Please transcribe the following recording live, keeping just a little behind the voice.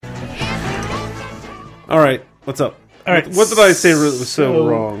All right, what's up? All right, What did I say was so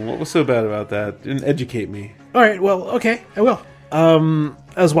wrong? What was so bad about that? And educate me. All right, well, okay, I will. I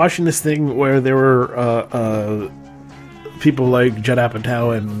was watching this thing where there were people like Judd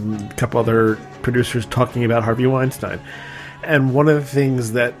Apatow and a couple other producers talking about Harvey Weinstein. And one of the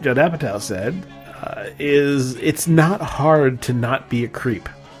things that Judd Apatow said is it's not hard to not be a creep.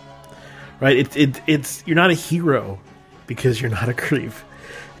 Right? It's you're not a hero because you're not a creep.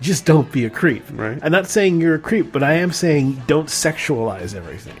 Just don't be a creep. Right. I'm not saying you're a creep, but I am saying don't sexualize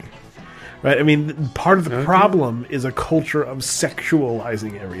everything. Right? I mean, part of the problem is a culture of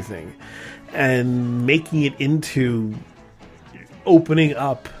sexualizing everything and making it into opening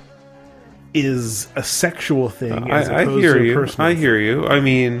up is a sexual thing as opposed I hear to a you. personal I hear you. I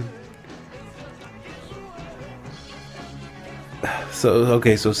mean, so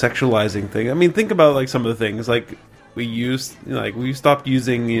sexualizing thing. I mean, think about like some of the things like we stopped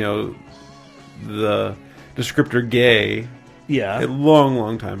using, the descriptor gay. Yeah. A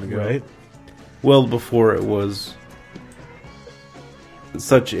long time ago. Right. Well before it was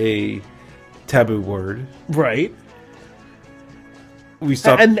such a taboo word. Right. We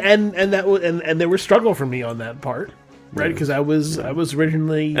stopped, And there was struggle for me on that part, right? Because I was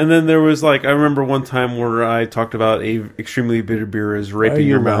originally. and then there was like I remember one time where I talked about a extremely bitter beer as raping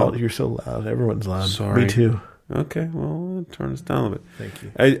your mouth. You're so loud. Everyone's loud. Sorry. Me too. Okay, well, I'll turn this down a bit. Thank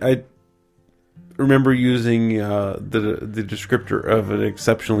you. I remember using the descriptor of an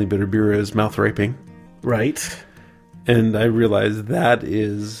exceptionally bitter beer as mouth raping, Right. and I realized that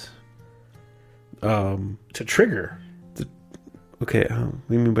is To trigger. okay. What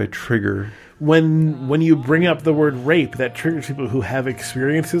do you mean by trigger? When you bring up the word rape, that triggers people who have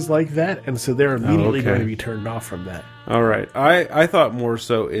experiences like that, and so they're immediately okay. going to be turned off from that. All right, I thought more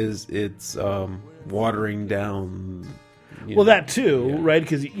so it's watering down. Well, that too, right?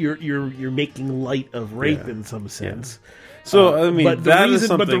 Because you're making light of rape in some sense. So I mean, but that is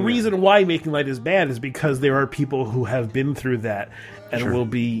but the something- reason why making light is bad is because there are people who have been through that and will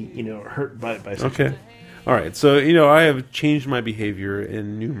be hurt by such Okay. All right, so I have changed my behavior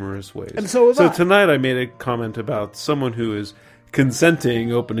in numerous ways, And so have I. tonight I made a comment about someone who is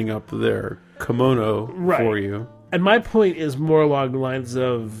consenting opening up their kimono for you. And my point is more along the lines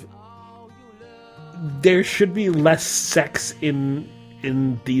of there should be less sex in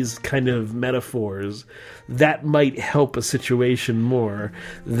these kind of metaphors that might help a situation more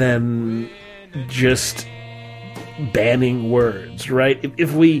than just banning words, right?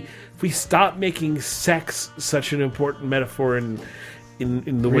 If we stop making sex such an important metaphor in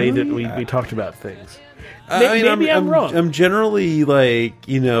the way that we talked about things. Maybe I'm wrong. I'm generally like,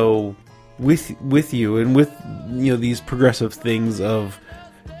 with you and with these progressive things of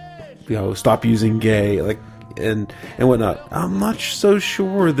stop using gay, like and whatnot. I'm not so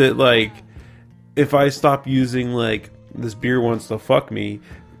sure that like if I stop using like this beer wants to fuck me,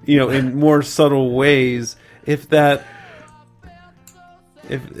 in more subtle ways, if that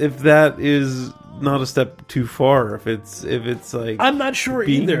is not a step too far, if it's like I'm not sure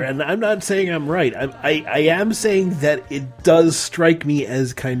either, and I'm not saying I'm right. I am saying that it does strike me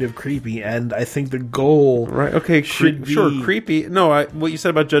as kind of creepy, and I think the goal right. Okay, should be sure, creepy. No, what you said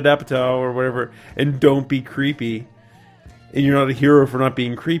about Judd Apatow or whatever, and don't be creepy, and you're not a hero for not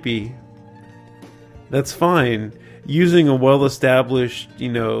being creepy. That's fine. Using a well-established,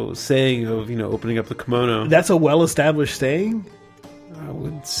 saying of opening up the kimono. That's a well-established saying. I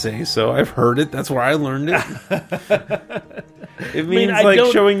would say so. I've heard it. That's where I learned it. It means I like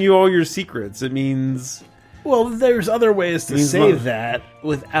don't- showing you all your secrets. It means Well, there's other ways to say that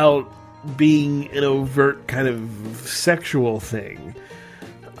without being an overt kind of sexual thing.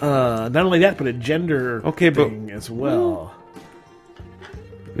 Not only that, but a gender thing as well.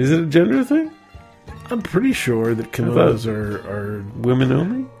 Is it a gender thing? I'm pretty sure that kimonos are women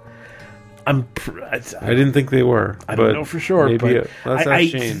only. I didn't think they were. I don't know for sure. Maybe but let's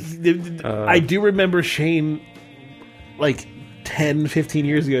ask Shane. I do remember Shane, like 10, 15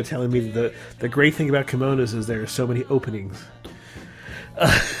 years ago, telling me that the great thing about kimonos is there are so many openings.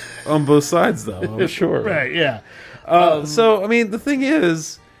 On both sides, though, I'm sure. Right, yeah. So, I mean, the thing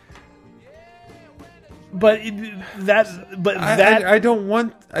is... I don't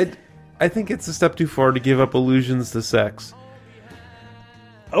want... I think it's a step too far to give up allusions to sex.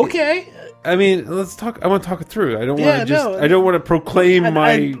 Okay. I mean, let's talk. I want to talk it through. I don't want to just. no. I don't want to proclaim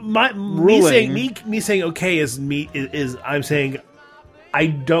ruling. Me saying okay is I'm saying I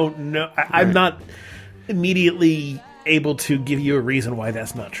don't know. I'm not immediately able to give you a reason why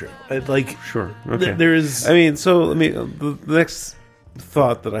that's not true. Sure. Okay. There's. I mean, so let me. The next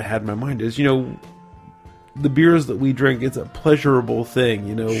thought that I had in my mind is, the beers that we drink, it's a pleasurable thing,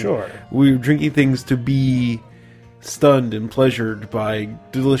 you know. Sure. We're drinking things to be stunned and pleasured by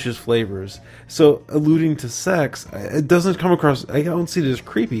delicious flavors. So alluding to sex, it doesn't come across, I don't see it as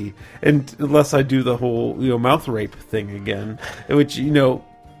creepy, and unless I do the whole, you know, mouth rape thing again, which, you know,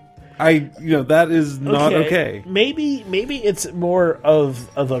 that is not okay. Maybe it's more of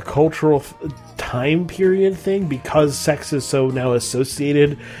a cultural time period thing, because sex is so now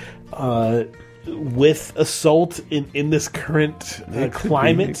associated with assault in this current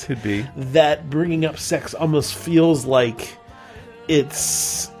climate. It could be that bringing up sex almost feels like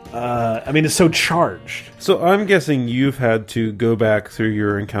it's it's so charged. So I'm guessing you've had to go back through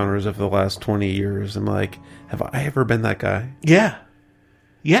your encounters of the last 20 years and like, have I ever been that guy? Yeah,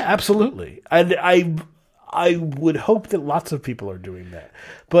 absolutely. I would hope that lots of people are doing that,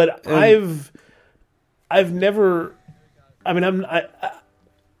 but I've never. I mean,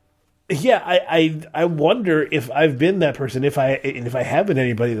 I wonder if I've been that person. If I have been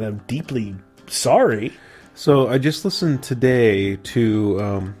anybody, that I'm deeply sorry. So I just listened today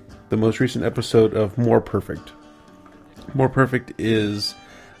to the most recent episode of More Perfect. More Perfect is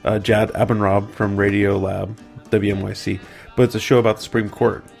Jad Abumrad from Radio Lab, WNYC, but it's a show about the Supreme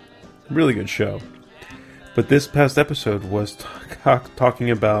Court. Really good show. But this past episode was talking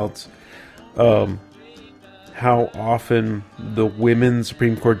about how often the women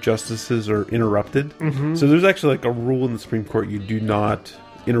Supreme Court justices are interrupted. Mm-hmm. So there's actually like a rule in the Supreme Court: you do not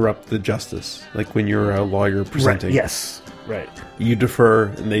interrupt the justice. Like when you're a lawyer presenting. Right. Yes. Right. You defer,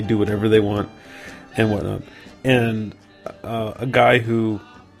 and they do whatever they want, and whatnot. And a guy who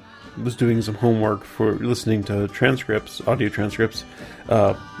was doing some homework for listening to audio transcripts,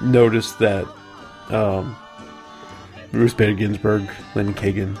 noticed that Ruth Bader Ginsburg, Lyndon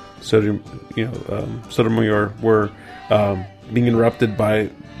Kagan, Sotomayor were being interrupted by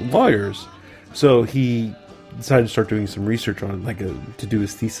lawyers. So he decided to start doing some research on it, to do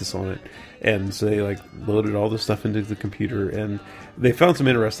his thesis on it. And so they loaded all this stuff into the computer, and they found some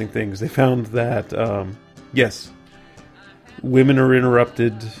interesting things. They found that yes, women are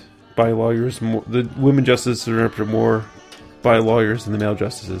interrupted by lawyers more. The women justices are interrupted more by lawyers than the male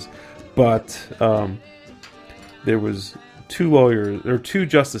justices, but there was two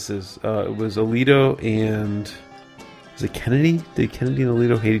justices. It was Alito and was it Kennedy? Did Kennedy and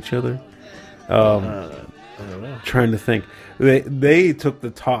Alito hate each other? I don't know. Trying to think. They took the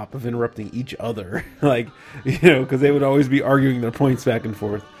top of interrupting each other, because they would always be arguing their points back and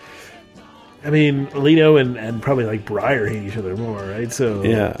forth. I mean, Alito and probably Breyer hate each other more, right? So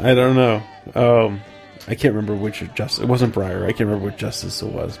yeah, I don't know. I can't remember which justice. It wasn't Breyer. I can't remember what justice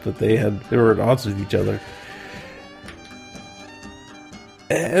it was, but they were at odds with each other.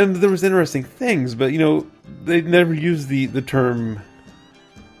 And there was interesting things, but they never used the term.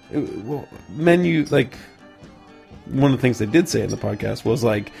 One of the things they did say in the podcast was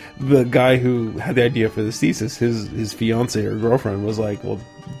the guy who had the idea for this thesis, his fiance or girlfriend was well,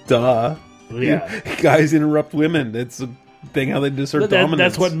 duh. Yeah. Guys interrupt women. It's a thing how they assert dominance.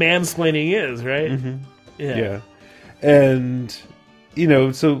 That's what mansplaining is, right? Mm-hmm. Yeah. And,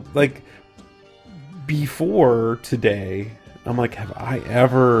 so, before today, I'm have I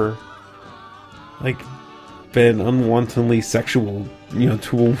ever, been unwantonly sexual, to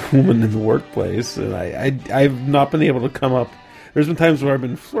a woman in the workplace? And I've not been able to come up. There's been times where I've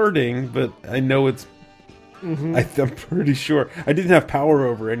been flirting, but I know it's, mm-hmm. I'm pretty sure I didn't have power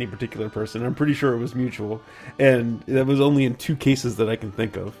over any particular person. I'm pretty sure it was mutual, and that was only in 2 cases that I can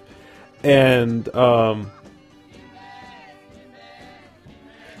think of. And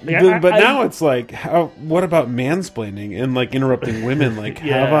now it's what about mansplaining and interrupting women?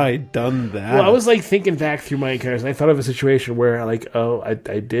 Yeah. Have I done that? Well, I was thinking back through my encounters, and I thought of a situation where I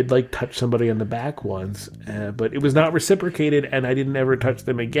did touch somebody on the back once, but it was not reciprocated, and I didn't ever touch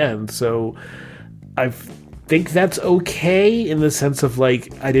them again. So I think that's okay in the sense of I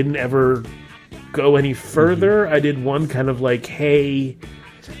didn't ever go any further. Mm-hmm. I did one kind of hey,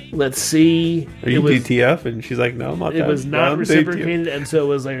 let's see. Are you DTF? And she's no, I'm not. It was not reciprocated, and so it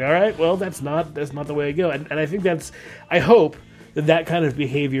was all right. Well, that's not the way I go. And I think I hope that kind of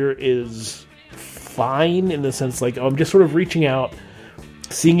behavior is fine in the sense I'm just sort of reaching out,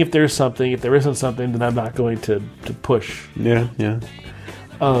 seeing if there's something. If there isn't something, then I'm not going to push. Yeah.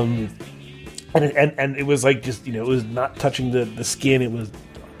 And it was just it was not touching the skin. It was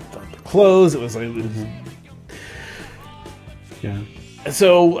the clothes. It was mm-hmm. Yeah.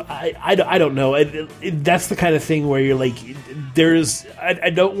 So I don't know. That's the kind of thing where you're there's. I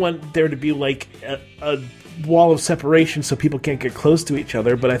don't want there to be a wall of separation so people can't get close to each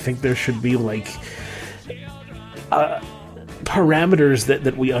other. But I think there should be parameters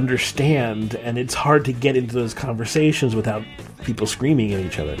that we understand, and it's hard to get into those conversations without people screaming at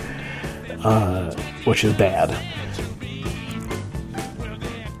each other, which is bad.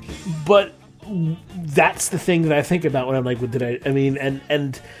 But that's the thing that I think about when I'm like,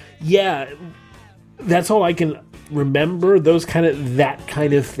 and yeah, that's all I can remember. That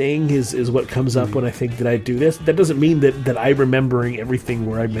kind of thing is what comes up when I think that I do this. That doesn't mean that I'm remembering everything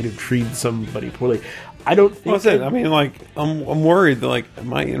where I might have treated somebody poorly. I don't think... Well, that's it. I mean, like, I'm worried that, like,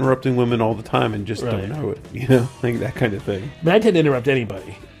 am I interrupting women all the time and just don't know it? You know? Like, that kind of thing. I tend to interrupt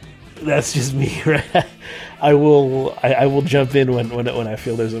anybody. That's just me, right? I will jump in when I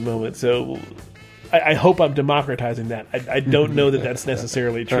feel there's a moment. So I hope I'm democratizing that. I don't know that that's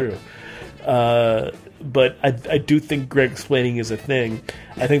necessarily true. But I do think Greg-splaining is a thing.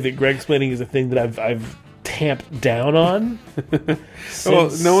 I think that Greg-splaining is a thing that I've tamped down on.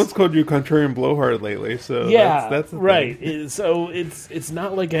 Well, no one's called you contrarian blowhard lately, so yeah, that's right. Thing. So it's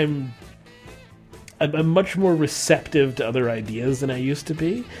not like I'm much more receptive to other ideas than I used to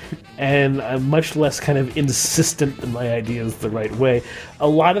be, and I'm much less kind of insistent in my ideas the right way. A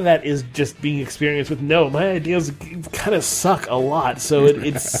lot of that is just being experienced with, no, my ideas kind of suck a lot, so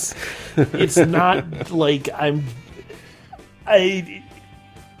it's not like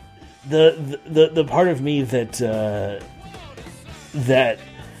the part of me that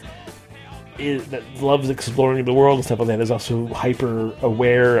loves exploring the world and stuff like that is also hyper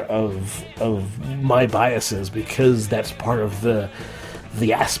aware of my biases, because that's part of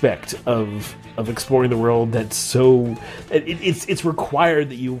the aspect of exploring the world. That's so it's required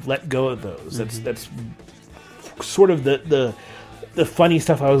that you let go of those. That's sort of the funny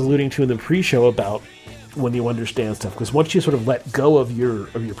stuff I was alluding to in the pre-show about when you understand stuff, because once you sort of let go of your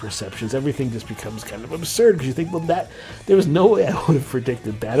perceptions, everything just becomes kind of absurd, because you think, well, that there was no way I would have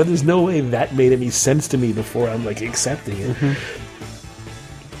predicted that, or there's no way that made any sense to me before I'm like accepting it.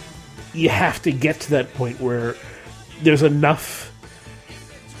 You have to get to that point where there's enough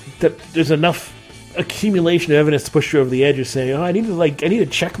accumulation of evidence to push you over the edge of saying, oh, I need to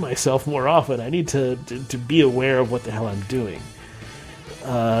check myself more often. I need to be aware of what the hell I'm doing.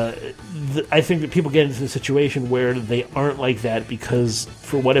 I think that people get into a situation where they aren't like that because,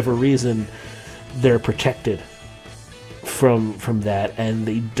 for whatever reason, they're protected from that, and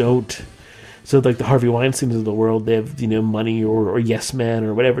they don't. So, like the Harvey Weinsteins of the world, they have money or yes men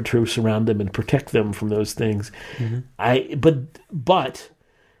or whatever to surround them and protect them from those things. But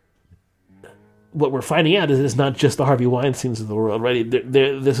what we're finding out is it's not just the Harvey Weinsteins of the world, right?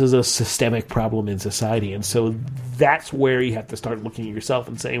 This is a systemic problem in society, and so that's where you have to start looking at yourself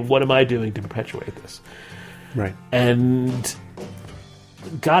and saying, what am I doing to perpetuate this? Right. And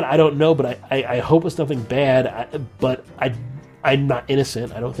God, I don't know, but I hope it's nothing bad, but I'm not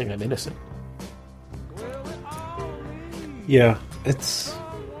innocent. I don't think I'm innocent. Yeah, it's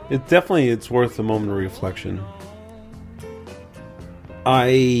worth a moment of reflection.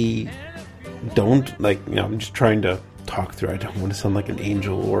 I'm just trying to talk through. I don't want to sound like an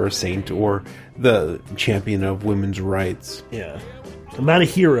angel or a saint or the champion of women's rights. Yeah. I'm not a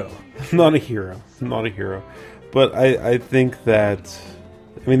hero. Not a hero. But I think that,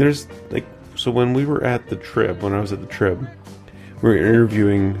 there's so when we were at the Trib, when I was at the Trib, we were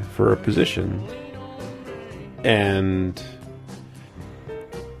interviewing for a position, and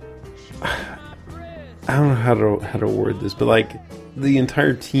I don't know how to word this, but the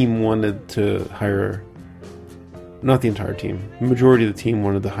entire team wanted to hire... Not the entire team. The majority of the team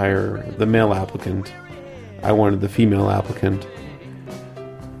wanted to hire the male applicant. I wanted the female applicant.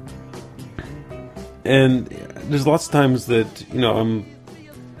 And there's lots of times that, I'm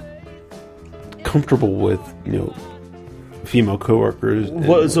comfortable with, female coworkers.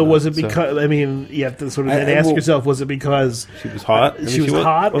 Was it because... you have to sort of ask yourself, was it because... She was hot? She was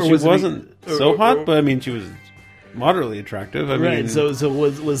hot? Well, she wasn't so hot, but she was... moderately attractive. So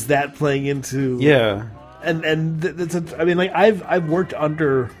was that playing into? Yeah, and I've worked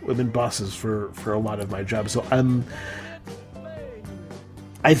under women bosses for a lot of my jobs, so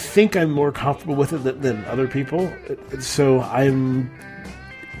I think I'm more comfortable with it than other people. So I'm,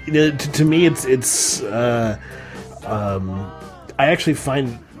 to me, it's I actually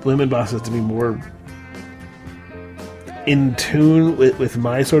find women bosses to be more in tune with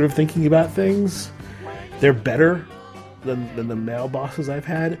my sort of thinking about things. They're better than the male bosses I've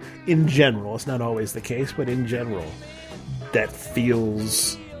had. In general, it's not always the case, but in general, it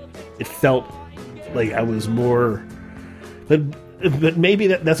felt like I was more. But maybe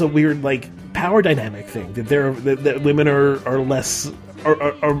that's a weird power dynamic thing. That women are less.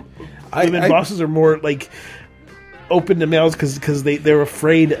 Women bosses are more open to males because they're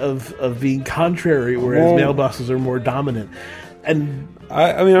afraid of being contrary, whereas male bosses are more dominant. and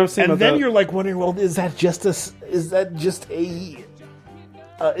I mean, I was thinking and about then that. you're like wondering, well, is that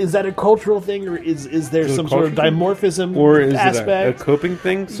a cultural thing, or is there Is it a some sort of cultural thing? dimorphism Or is it aspect? a coping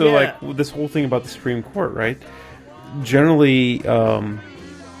thing? So, Yeah. like, this whole thing about the Supreme Court, right? Generally,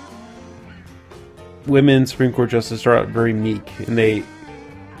 women Supreme Court justices are out very meek, and they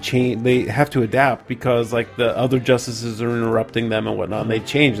have to adapt because, like, the other justices are interrupting them and whatnot, and they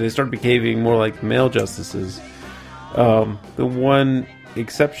change. They start behaving more like male justices. The one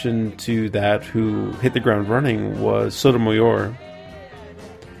exception to that who hit the ground running was Sotomayor.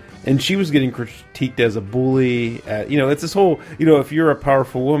 And she was getting critiqued as a bully. It's this whole, if you're a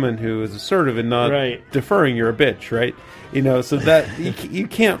powerful woman who is assertive and not Right. deferring, you're a bitch, right? So that you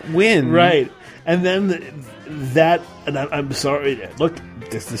can't win. Right, and then and I'm sorry. Look,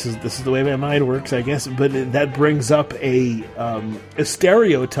 this is the way my mind works, I guess. But that brings up a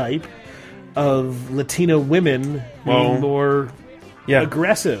stereotype of Latina women being more Yeah.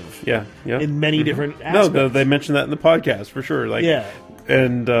 aggressive. Yeah. Yeah. In many different No, aspects. they mentioned that in the podcast for sure. Like, Yeah.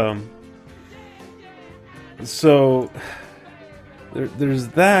 And so there's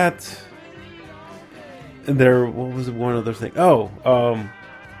that. And what was one other thing?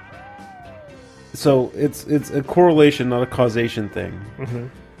 So it's a correlation, not a causation thing. Mm-hmm.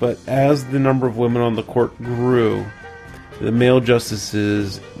 But as the number of women on the court grew, the male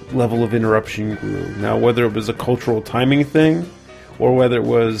justices' level of interruption grew. Now, whether it was a cultural timing thing, or whether it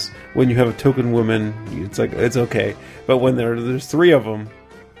was when you have a token woman, it's like it's okay. But when there's three of them,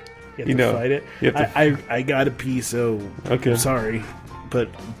 You have to fight it. you have to- I got to pee, so Okay. I'm sorry, but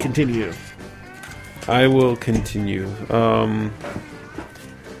continue. I will continue. I'm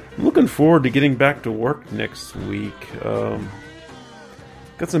looking forward to getting back to work next week.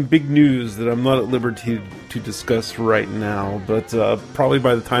 Got some big news that I'm not at liberty to discuss right now, but probably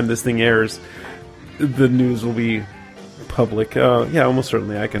by the time this thing airs, the news will be public. Yeah, almost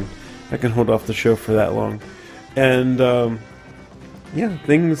certainly. I can hold off the show for that long, and yeah,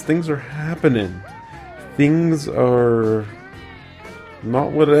 things are happening. Things are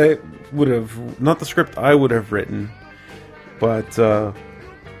not what I would have, not the script I would have written, but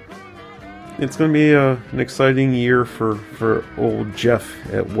it's going to be an exciting year for old Jeff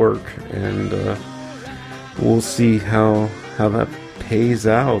at work, and we'll see how that pays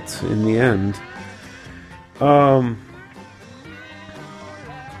out in the end.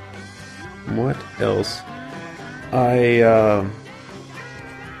 What else?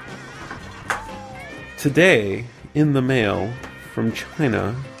 Today, in the mail from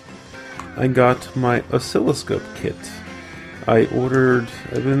China, I got my oscilloscope kit. I've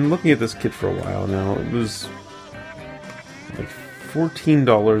been looking at this kit for a while now. It was like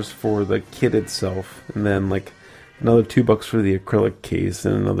 $14 for the kit itself, and then like another $2 for the acrylic case,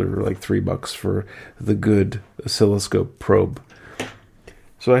 and another like $3 for the good oscilloscope probe.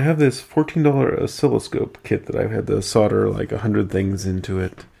 So I have this $14 oscilloscope kit that I've had to solder like 100 things into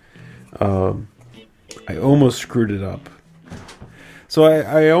it. I almost screwed it up. So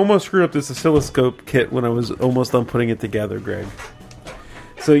I almost screwed up this oscilloscope kit when I was almost done putting it together, Greg.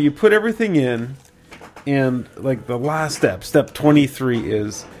 So you put everything in, and like the last step 23,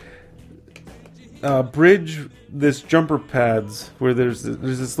 is bridge this jumper pads where there's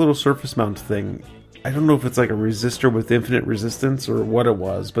this little surface mount thing. I don't know if it's like a resistor with infinite resistance or what it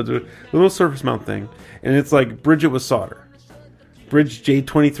was, but a little surface mount thing, and it's like bridge it with solder. Bridge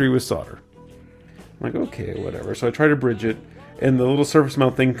J23 with solder. I'm like, okay, whatever. So I try to bridge it, and the little surface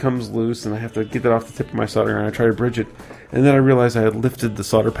mount thing comes loose, and I have to get that off the tip of my soldering iron. I try to bridge it, and then I realize I had lifted the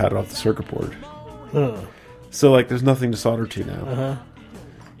solder pad off the circuit board. So, like, there's nothing to solder to now.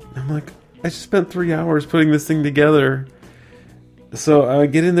 I'm like, I just spent 3 hours putting this thing together. So I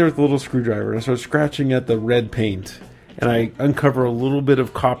get in there with a little screwdriver, and I start scratching at the red paint, and I uncover a little bit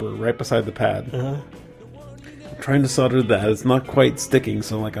of copper right beside the pad. I'm trying to solder that. It's not quite sticking,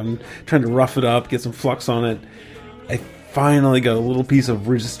 so like I'm trying to rough it up, get some flux on it. I finally got a little piece of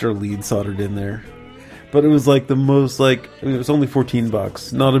resistor lead soldered in there. But it was like the most, like, I mean, it was only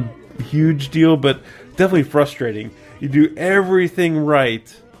 $14. Not a huge deal, but definitely frustrating. You do everything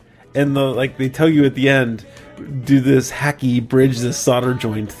right, and they tell you at the end, do this hacky bridge this solder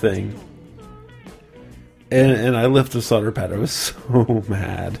joint thing. And I lift the solder pad. I was so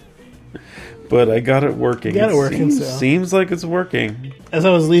mad. But I got it working. You got it working, so. Seems like it's working. As I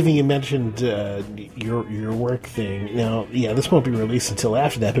was leaving, you mentioned your work thing. Now, yeah, this won't be released until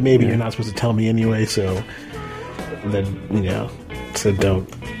after that, but maybe you're not supposed to tell me anyway, so then, so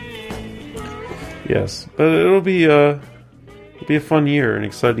don't. Yes, but it'll be a fun year, an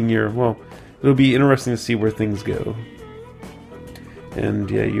exciting year. Well, it'll be interesting to see where things go. And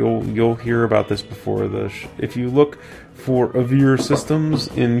yeah, you'll hear about this before if you look for Avir Systems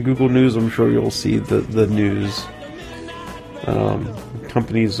in Google News, I'm sure you'll see the news.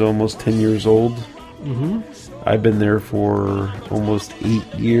 Company's almost 10 years old. Mm-hmm. I've been there for almost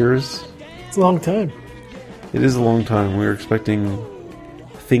 8 years. It's a long time. It is a long time. We were expecting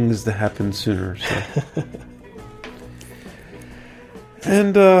things to happen sooner. So.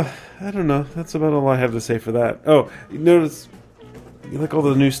 And I don't know. That's about all I have to say for that. Oh, you notice you like all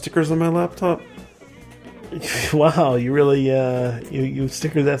the new stickers on my laptop? Wow, you really you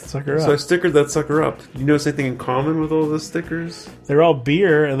stickered that sucker up. So I stickered that sucker up. You notice anything in common with all the stickers? They're all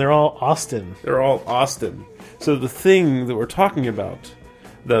beer and they're all Austin. They're all Austin. So the thing that we're talking about,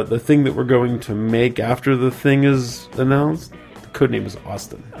 the thing that we're going to make after the thing is announced, the code name is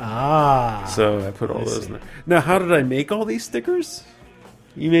Austin. Ah. So I put all those in there. Now, how did I make all these stickers?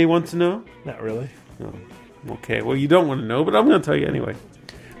 You may want to know. Not really. No. Okay, well, you don't want to know, but I'm going to tell you anyway.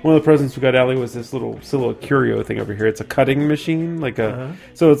 One of the presents we got Allie was this little curio thing over here. It's a cutting machine,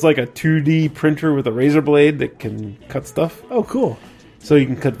 so it's like a 2D printer with a razor blade that can cut stuff. Oh, cool. So you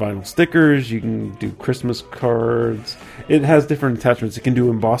can cut vinyl stickers, you can do Christmas cards. It has different attachments. It can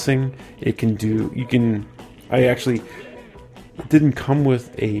do embossing. I actually didn't come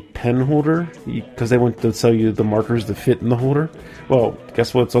with a pen holder because they want to sell you the markers that fit in the holder. Well,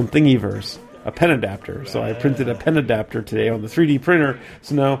 guess what's on Thingiverse? A pen adapter. So I printed a pen adapter today on the 3D printer.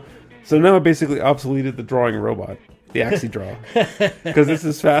 So now I basically obsoleted the drawing robot, the AxiDraw, because this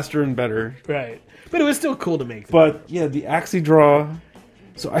is faster and better. Right, but it was still cool to make. But yeah, the AxiDraw.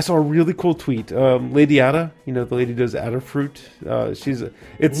 So I saw a really cool tweet. Lady Ada, the lady who does Adafruit.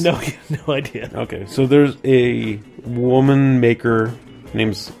 No idea. Okay, so there's a woman maker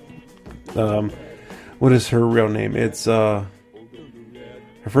named. What is her real name? It's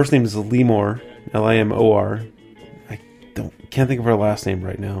her first name is Limor, Limor. Can't think of her last name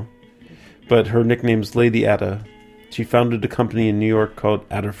right now, but her nickname is Lady Ada. She founded a company in New York called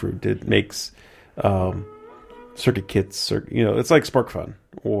Adafruit. It makes circuit kits. It's like SparkFun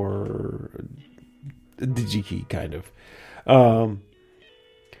or DigiKey kind of.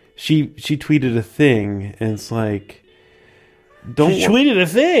 She tweeted a thing, and it's like, she tweeted a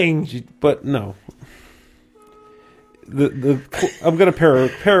thing, but no. I'm going to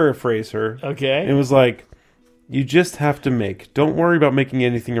paraphrase her. Okay. It was like, you just have to make. Don't worry about making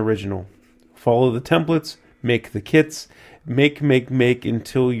anything original. Follow the templates. Make the kits. Make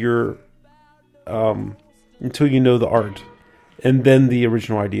until you're, until you know the art, and then the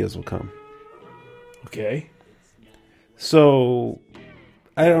original ideas will come. Okay. So,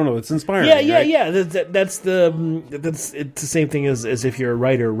 I don't know. It's inspiring. Yeah. Right? It's the same thing as if you're a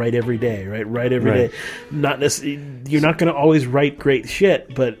writer. Write every day, right? Write every day. Not necessarily. You're not going to always write great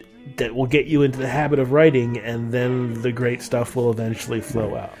shit, but that will get you into the habit of writing, and then the great stuff will eventually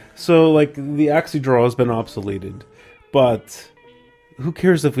flow out. So, like, the AxiDraw has been obsoleted, but who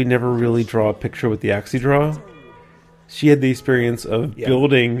cares if we never really draw a picture with the AxiDraw? She had the experience of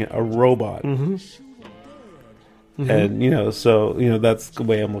building a robot. Mm-hmm. And, so that's the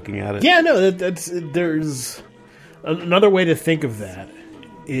way I'm looking at it. Yeah, no, there's another way to think of that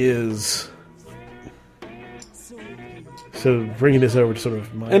is, so bringing this over to sort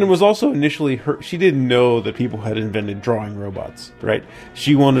of my... And it was also initially she didn't know that people had invented drawing robots, right?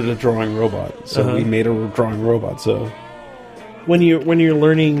 She wanted a drawing robot, so we made a drawing robot. So when you're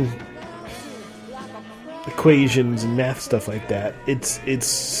learning equations and math stuff like that,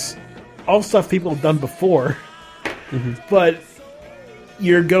 it's all stuff people have done before. Mm-hmm. But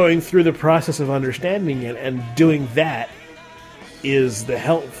you're going through the process of understanding it, and doing that is the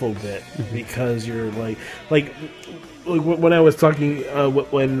helpful bit, because you're like when I was talking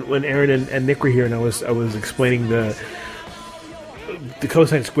when Aaron and Nick were here, and I was explaining the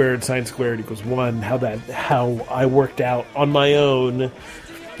cosine squared sine squared equals 1, how I worked out on my own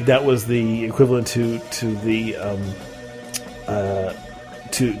that was the equivalent to the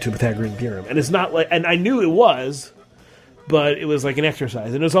to Pythagorean theorem. And it's not like, and I knew it was, but it was like an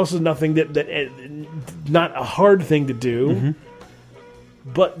exercise, and it was also nothing that not a hard thing to do. Mm-hmm.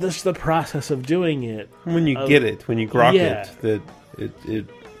 But this the process of doing it. When you get it, when you grok it,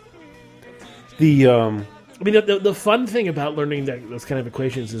 I mean, the fun thing about learning those kind of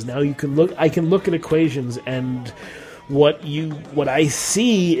equations is now I can look at equations, and what I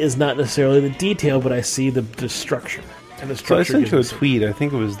see is not necessarily the detail, but I see the structure. And the structure. So I sent you a tweet. I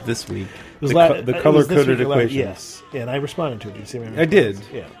think it was this week. It was the color-coded equations. Yes, and I responded to it. Did you see my I did.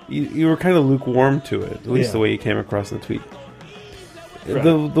 Yeah, you were kind of lukewarm to it, at least the way you came across in the tweet. Right.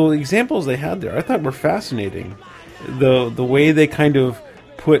 The examples they had there, I thought were fascinating. The way they kind of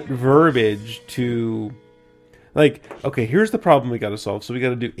put verbiage to Like, okay, here's the problem we got to solve. So we got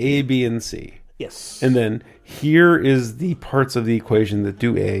to do A, B, and C. Yes. And then here is the parts of the equation that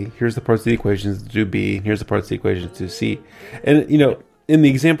do A. Here's the parts of the equations that do B. Here's the parts of the equations that do C. And, in the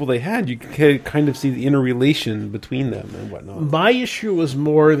example they had, you could kind of see the interrelation between them and whatnot. My issue was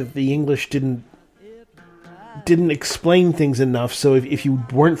more that the English didn't explain things enough. So if you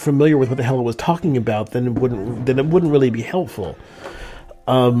weren't familiar with what the hell it was talking about, then it wouldn't really be helpful.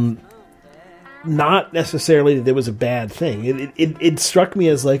 Not necessarily that it was a bad thing. It struck me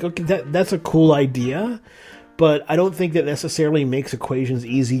as like, okay, that's a cool idea, but I don't think that necessarily makes equations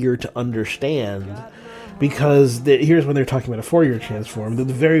easier to understand, because here's when they're talking about a Fourier transform. The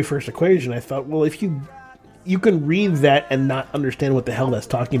very first equation, I thought, well, if you can read that and not understand what the hell that's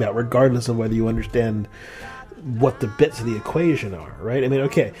talking about, regardless of whether you understand what the bits of the equation are, right? I mean,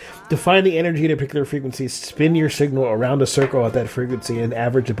 okay, define the energy at a particular frequency, spin your signal around a circle at that frequency, and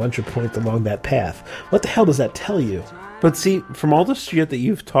average a bunch of points along that path. What the hell does that tell you? But see, from all the shit that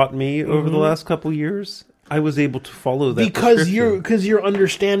you've taught me over the last couple years, I was able to follow that because you're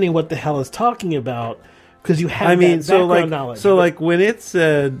understanding what the hell it's talking about, because you have that background knowledge. So like when it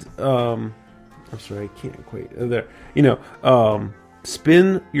said, I'm sorry, I can't quite there.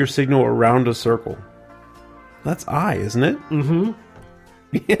 Spin your signal around a circle. That's I, isn't it? Mm-hmm.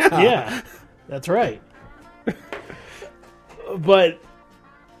 Yeah. Yeah, that's right. But,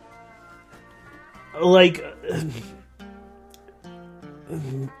 like,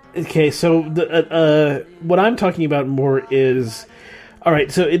 okay, so what I'm talking about more is, all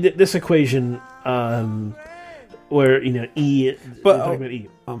right. So this equation, where E, but talking about E.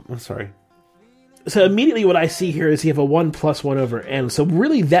 I'm sorry. So immediately what I see here is you have a 1 plus 1 over n. So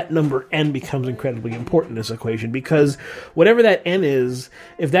really that number n becomes incredibly important in this equation, because whatever that n is,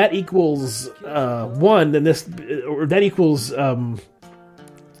 if that equals 1, then this, or that equals, if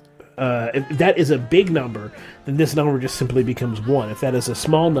that is a big number, then this number just simply becomes 1. If that is a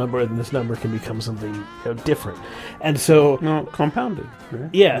small number, then this number can become something different. And so... No, compounded. Right?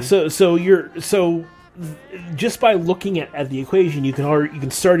 Yeah, so just by looking at the equation, you can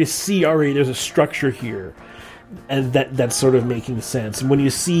start to see already there's a structure here, and that's sort of making sense. And when you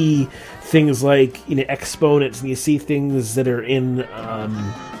see things like exponents, and you see things that are in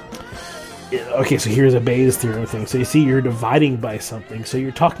okay, so here's a Bayes theorem thing. So you see you're dividing by something, so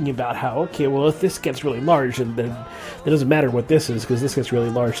you're talking about how, okay, well, if this gets really large, then it doesn't matter what this is, because this gets really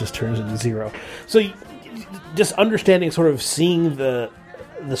large, this turns into 0. So just understanding, sort of seeing the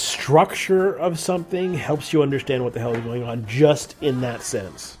structure of something helps you understand what the hell is going on, just in that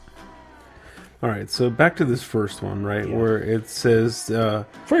sense. All right, so back to this first one, right, where it says...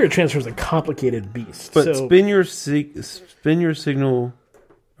 Fourier transform is a complicated beast. But spin your signal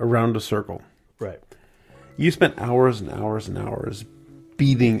around a circle. Right. You spent hours and hours and hours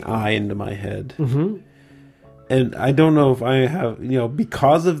beating I into my head. Mm-hmm. And I don't know if I have,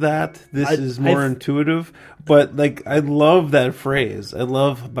 because of that, this is more intuitive. But, I love that phrase. I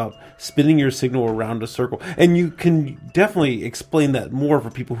love about spinning your signal around a circle. And you can definitely explain that more for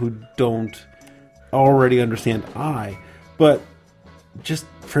people who don't already understand I. But just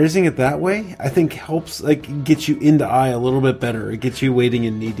phrasing it that way, I think helps, get you into I a little bit better. It gets you wading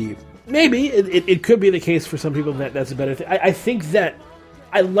in knee deep. Maybe. It could be the case for some people that's a better thing. I think that...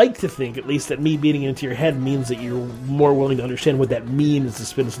 I like to think, at least, that me beating it into your head means that you're more willing to understand what that means to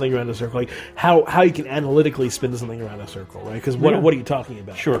spin something around a circle. Like, how you can analytically spin something around a circle, right? Because what are you talking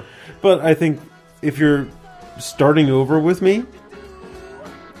about? Sure. But I think if you're starting over with me,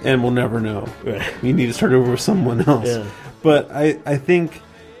 and we'll never know. Right. You need to start over with someone else. Yeah. But I think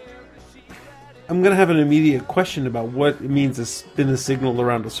I'm going to have an immediate question about what it means to spin a signal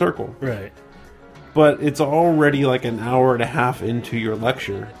around a circle. Right. But it's already an hour and a half into your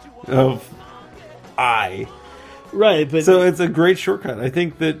lecture of I. Right, but... So it's a great shortcut. I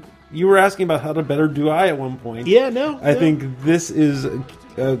think that you were asking about how to better do I at one point. Yeah, no. I think this is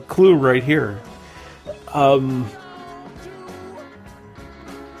a clue right here. So,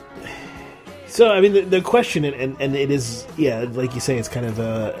 I mean, the question, and it is, like you say, it's kind of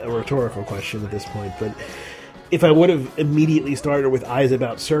a rhetorical question at this point, but... If I would have immediately started with I's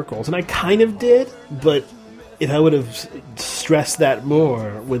about circles, and I kind of did, but if I would have stressed that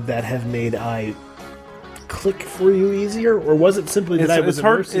more, would that have made I click for you easier? Or was it simply that I was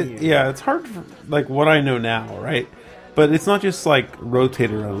immersing you? Yeah, it's hard for, what I know now, right? But it's not just,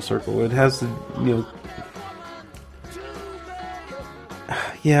 rotate around a circle. It has to,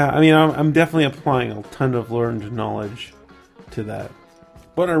 Yeah, I mean, I'm definitely applying a ton of learned knowledge to that.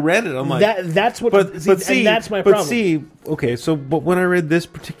 When I read it, I'm like... That's what... and that's my problem. But see, okay, but when I read this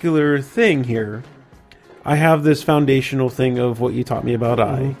particular thing here, I have this foundational thing of what you taught me about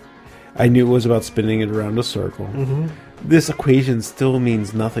I. I knew it was about spinning it around a circle. Mm-hmm. This equation still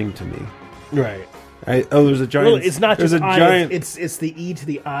means nothing to me. Right. There's a giant. Well, it's not just there's a I. giant. It's the E to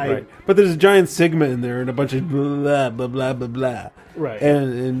the I. Right. But there's a giant sigma in there and a bunch of blah blah blah blah blah. Right.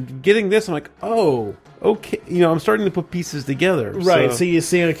 And getting this, I'm like, oh, okay. I'm starting to put pieces together. Right. So you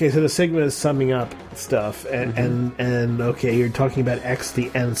see, okay, so the sigma is summing up stuff, and okay, you're talking about X to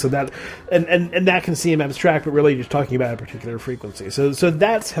the N. So that and that can seem abstract, but really you're just talking about a particular frequency. So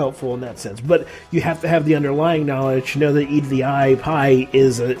that's helpful in that sense. But you have to have the underlying knowledge to know that E to the I pi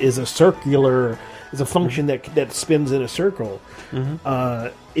is a circular. Is a function that spins in a circle.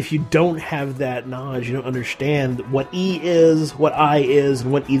 If you don't have that knowledge, you don't understand what E is, what I is,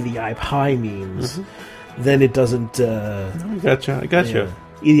 and what E to the I pi means, then it doesn't... I gotcha. Yeah.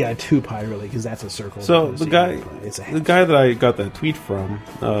 E to the I 2 pi, really, because that's a circle. So the guy that I got that tweet from,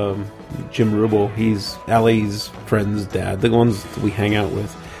 Jim Rubel, he's Allie's friend's dad, the ones we hang out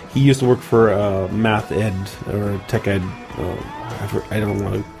with. He used to work for Math Ed, or Tech Ed, I don't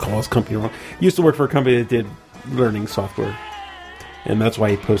want to call his company wrong. He used to work for a company that did learning software. And that's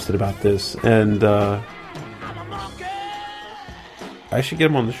why he posted about this. And I should get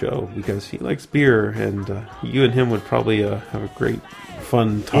him on the show because he likes beer, and you and him would probably have a great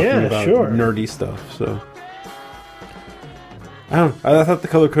fun talking about nerdy stuff. So I thought the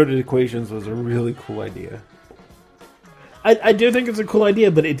color-coded equations was a really cool idea. I do think it's a cool idea,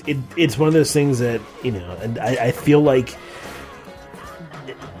 but it's one of those things that, and I feel like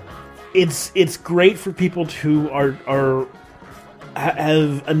it's great for people who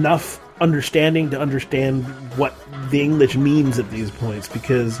have enough understanding to understand what the English means at these points,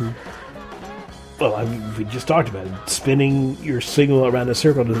 because we just talked about it. Spinning your signal around a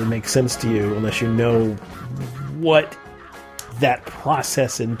circle doesn't make sense to you unless you know what that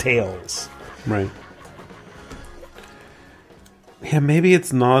process entails. Right. Yeah, maybe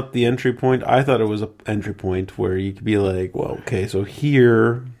it's not the entry point. I thought it was an entry point where you could be like, well, okay, so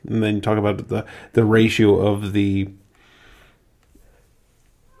here, and then you talk about the ratio of the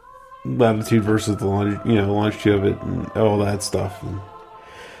latitude versus the longitude of it, and all that stuff.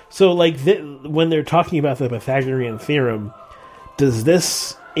 So, like, when they're talking about the Pythagorean theorem, does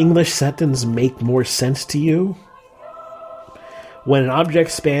this English sentence make more sense to you? When an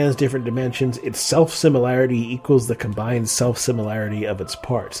object spans different dimensions, its self-similarity equals the combined self-similarity of its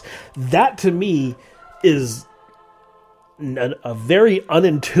parts. That, to me, is a very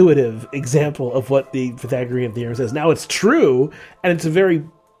unintuitive example of what the Pythagorean theorem says. Now, it's true, and it's a very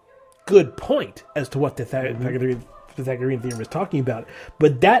good point as to what the Pythagorean theorem is talking about,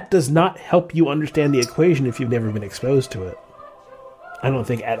 but that does not help you understand the equation if you've never been exposed to it. I don't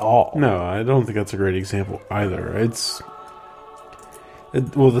think at all. No, I don't think that's a great example either.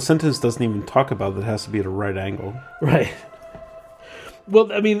 Well, the sentence doesn't even talk about that it has to be at a right angle. Right.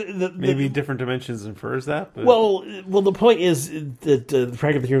 Well, I mean... Maybe different dimensions infers that? But... Well, the point is that the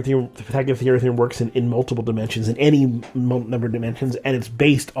Pythagorean theorem works in multiple dimensions, in any number of dimensions, and it's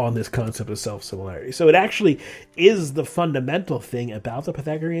based on this concept of self-similarity. So it actually is the fundamental thing about the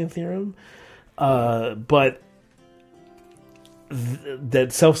Pythagorean theorem, but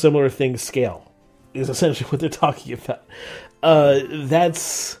that self-similar things scale is essentially what they're talking about. But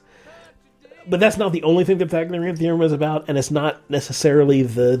that's not the only thing the Pythagorean theorem is about, and it's not necessarily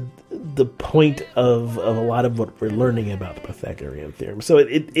the point of a lot of what we're learning about the Pythagorean theorem. So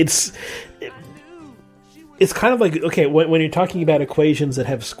it's kind of like, okay, when you're talking about equations that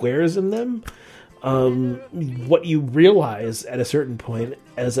have squares in them, what you realize at a certain point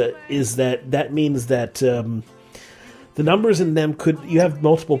is that means that the numbers in them you have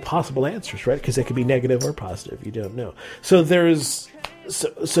multiple possible answers, right? Because they could be negative or positive. You don't know. So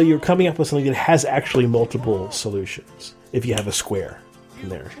so you're coming up with something that has actually multiple solutions. If you have a square in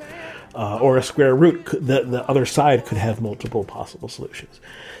there, or a square root, the other side could have multiple possible solutions.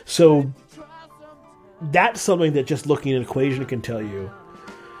 So that's something that just looking at an equation can tell you,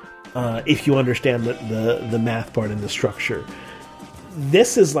 if you understand the math part and the structure.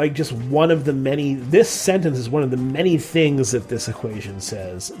 This is like just one of the many... This sentence is one of the many things that this equation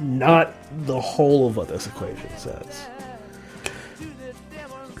says, not the whole of what this equation says.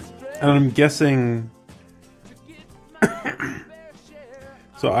 And I'm guessing...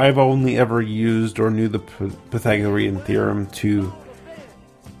 So I've only ever used or knew the Pythagorean theorem to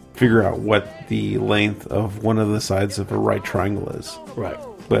figure out what the length of one of the sides of a right triangle is. Right.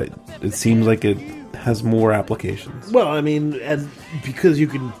 But it seems like it has more applications. Well, I mean, and because you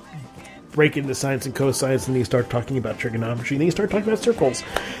can break into sines and cosines, and you start talking about trigonometry, and then you start talking about circles,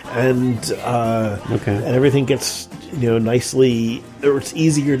 and and everything gets nicely, or it's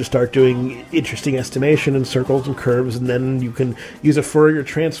easier to start doing interesting estimation in circles and curves, and then you can use a Fourier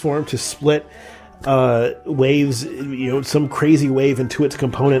transform to split waves, some crazy wave into its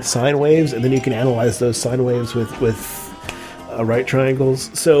component sine waves, and then you can analyze those sine waves with right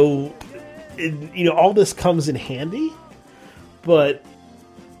triangles. So, all this comes in handy, but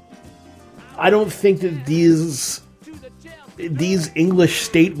I don't think that these English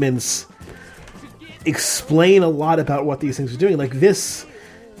statements explain a lot about what these things are doing. Like, this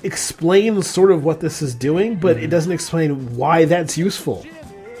explains sort of what this is doing, but it doesn't explain why that's useful.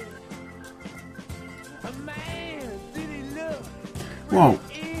 Well,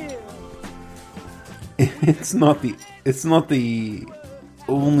 it's not the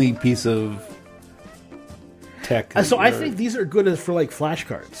only piece of tech. So I think these are good for like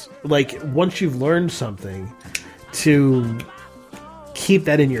flashcards. Like, once you've learned something, to keep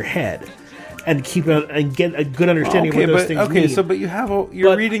that in your head and keep it and get a good understanding of what those things mean. Okay, so but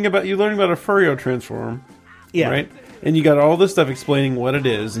you're learning about a Fourier transform, yeah, right? And you got all this stuff explaining what it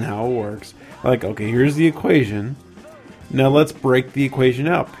is and how it works. Like, okay, here's the equation. Now let's break the equation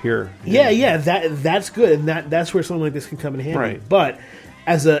up here. Yeah, that's good, and that's where something like this can come in handy. Right. But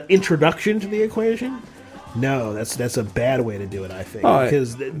as an introduction to the equation, no, that's a bad way to do it. I think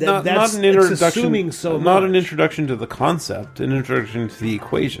because not an introduction. Assuming so much. Not an introduction to the concept. An introduction to the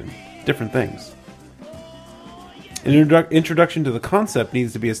equation. Different things. An introduction to the concept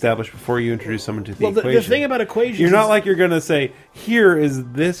needs to be established before you introduce someone to the equation. The thing about equations, you're not like you're going to say, "Here is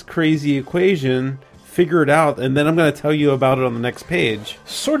this crazy equation. Figure it out, and then I'm going to tell you about it on the next page."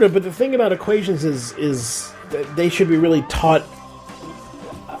 Sort of, but the thing about equations is that they should be really taught.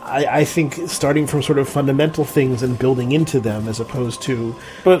 I think starting from sort of fundamental things and building into them, as opposed to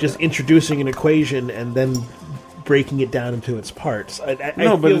just introducing an equation and then breaking it down into its parts. But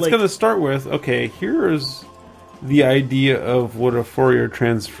it's going to start with, okay, here's the idea of what a Fourier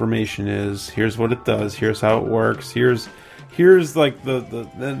transformation is. Here's what it does. Here's how it works. Here's like here's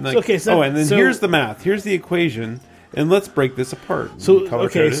the math. Here's the equation, and let's break this apart.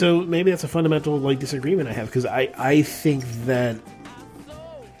 So maybe that's a fundamental disagreement I have, because I think that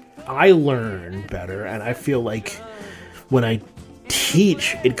I learn better, and I feel like when I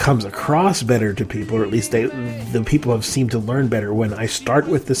teach, it comes across better to people, or at least the people have seemed to learn better when I start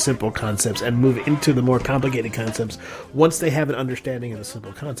with the simple concepts and move into the more complicated concepts once they have an understanding of the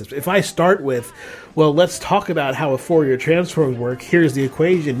simple concepts. If I start with, well, let's talk about how a Fourier transform works, here's the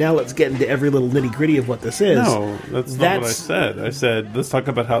equation, now let's get into every little nitty-gritty of what this is. No, that's not what I said. I said,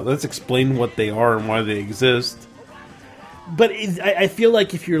 let's explain what they are and why they exist. But I feel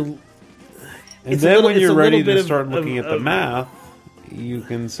like if you're... And then when you're ready to start looking at the math, you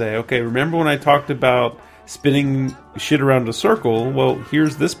can say, okay, remember when I talked about spinning shit around a circle? Well,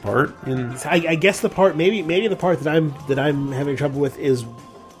 here's this part. And I guess the part, maybe the part that I'm having trouble with is,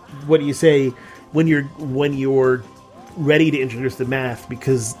 what do you say when you're ready to introduce the math?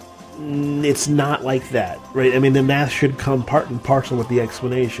 Because it's not like that, right? I mean, the math should come part and parcel with the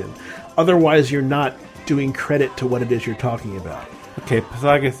explanation. Otherwise, you're not doing credit to what it is you're talking about. Okay,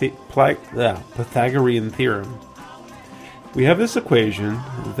 Pythagorean theorem. We have this equation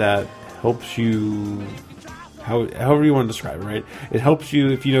that helps you, however you want to describe it, right? It helps you,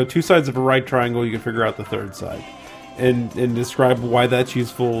 if you know two sides of a right triangle, you can figure out the third side. And describe why that's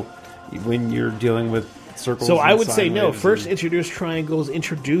useful when you're dealing with circles. So I would say no. First, introduce triangles, then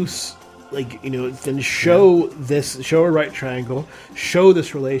show a right triangle, show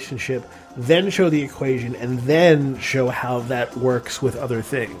this relationship, then show the equation, and then show how that works with other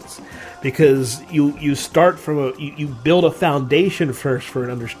things. Because you start from you build a foundation first for an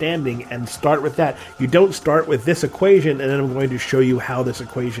understanding, and start with that. You don't start with this equation, and then I'm going to show you how this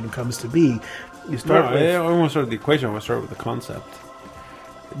equation comes to be. You start I don't want to start with the equation, I want to start with the concept.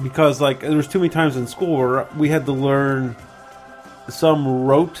 Because there was too many times in school where we had to learn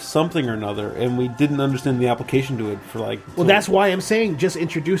wrote something or another, and we didn't understand the application to it for that's why I'm saying just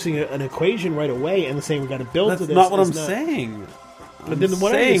introducing an equation right away and saying we got to build to this. That's not what I'm saying. But then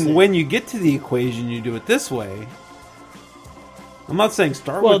what I'm saying, when you get to the equation, you do it this way. I'm not saying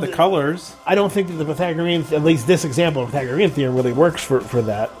start with the colors. I don't think that the Pythagorean, at least this example of Pythagorean theorem, really works for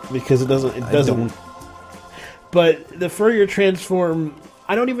that, because it doesn't. But the Fourier transform,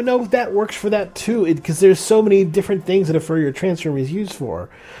 I don't even know if that works for that too, because there's so many different things that a Fourier transform is used for.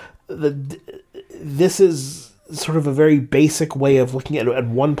 This is sort of a very basic way of looking at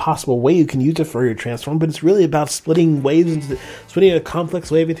one possible way you can use a Fourier transform, but it's really about splitting a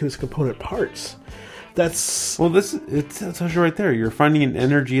complex wave into its component parts. It tells you right there. You're finding an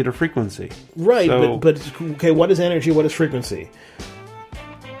energy at a frequency, right? So, but okay, what is energy? What is frequency?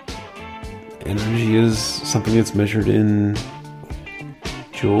 energy is something that's measured in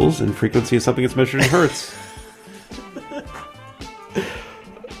joules, and frequency is something that's measured in hertz.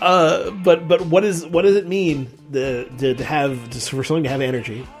 But what does it mean for something to have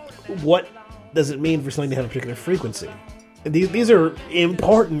energy? What does it mean for something to have a particular frequency? These are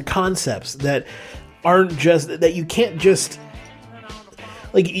important concepts that aren't just that you can't just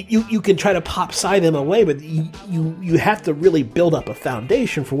like you can try to pop sci them away, but you have to really build up a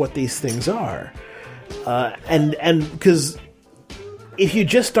foundation for what these things are, and because if you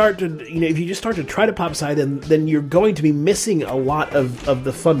just start to try to pop sci, then you're going to be missing a lot of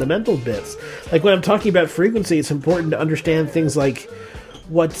the fundamental bits. Like when I'm talking about frequency, it's important to understand things like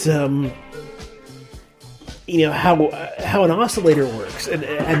what how an oscillator works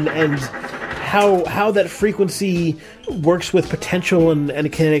and how that frequency works with potential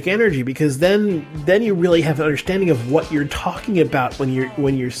and kinetic energy, because then you really have an understanding of what you're talking about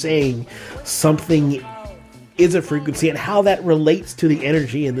when you're saying something is a frequency, and how that relates to the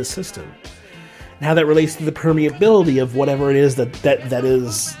energy in the system, and how that relates to the permeability of whatever it is that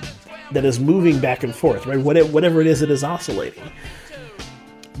is moving back and forth, right? Whatever it is that is oscillating.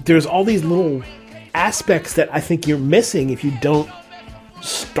 There's all these little aspects that I think you're missing if you don't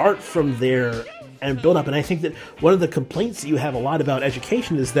start from there and build up. And I think that one of the complaints that you have a lot about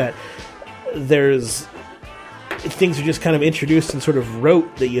education is that things are just kind of introduced and sort of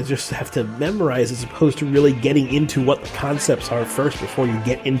rote that you just have to memorize, as opposed to really getting into what the concepts are first before you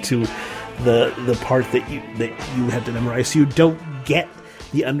get into the part that you have to memorize, so you don't get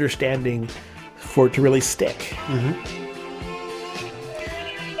the understanding for it to really stick. Mm-hmm.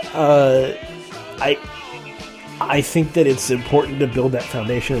 I think that it's important to build that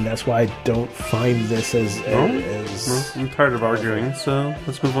foundation, and that's why I don't find this as well, I'm tired of arguing, so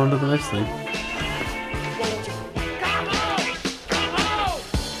let's move on to the next thing.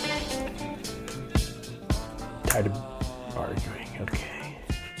 Tired of arguing, okay.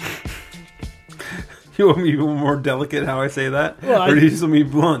 You want me to be more delicate how I say that? Well, or do you just want me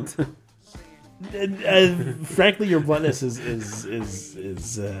blunt? Frankly, your bluntness is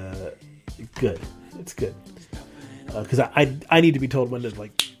good. It's good. Because I need to be told when to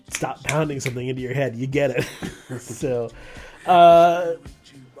like stop pounding something into your head. You get it. So,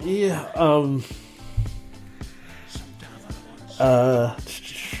 yeah.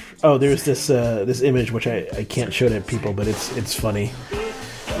 Oh, there's this image which I can't show to people, but it's funny.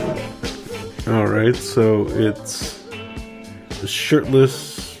 All right, so it's the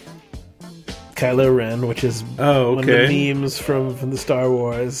shirtless Kylo Ren, which is one of the memes from the Star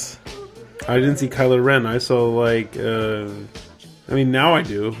Wars. I didn't see Kylo Ren. I saw now I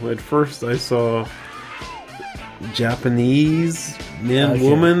do. At first I saw Japanese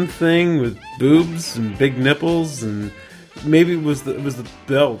man-woman thing with boobs and big nipples, and maybe it was the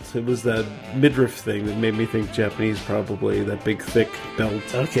belt. It was that midriff thing that made me think Japanese, probably that big thick belt.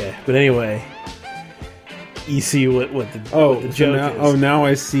 Okay, but anyway, you see what the joke is. Oh, now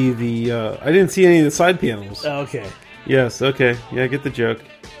I see the. I didn't see any of the side panels. Oh, okay. Yes. Okay. Yeah, I get the joke.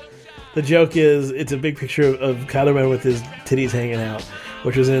 The joke is it's a big picture of Kylo Ren with his titties hanging out,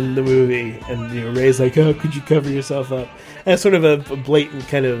 which was in the movie, and Rey's like, "Oh, could you cover yourself up?" And it's sort of a blatant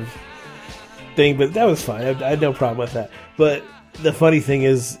kind of thing, but that was fine. I had no problem with that. But the funny thing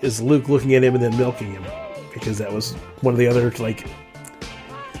is Luke looking at him and then milking him, because that was one of the other like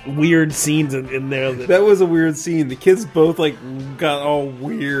weird scenes in there. That was a weird scene. The kids both like got all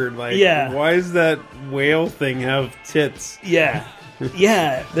weird. Like, yeah. Why does that whale thing have tits? Yeah.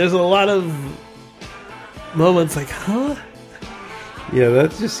 Yeah, there's a lot of moments like, huh? Yeah,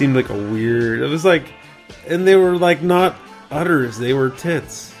 that just seemed like a weird. It was like, and they were like not udders, they were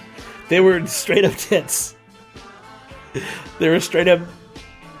tits. They were straight up tits. They were straight up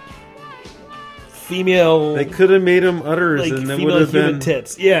female. They could have made them udders, like, and it would have been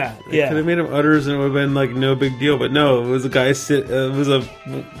tits. Yeah, they could have made them udders, and it would have been like no big deal. But no, it was a guy it was a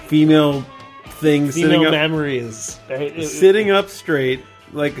female thing, sitting up, memories, right? Sitting up straight,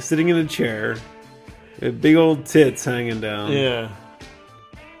 like sitting in a chair, big old tits hanging down. Yeah.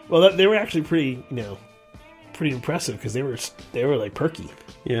 Well, they were actually pretty impressive, because they were like perky.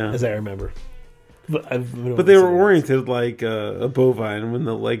 Yeah, as I remember. But they were oriented like a bovine, when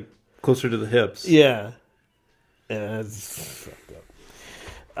the leg closer to the hips. Yeah. Yeah, that's fucked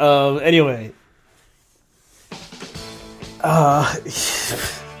up. Anyway.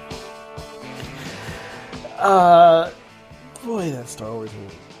 Boy, that Star Wars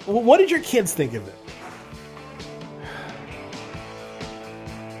movie. What did your kids think of it?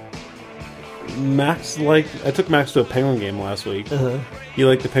 Max I took Max to a Penguin game last week. Uh-huh. He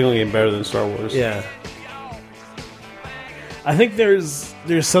liked the Penguin game better than Star Wars. Yeah. I think there's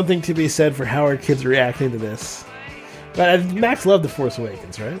something to be said for how our kids are reacting to this. But Max loved The Force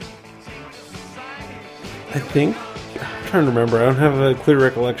Awakens, right? I think. I'm trying to remember. I don't have a clear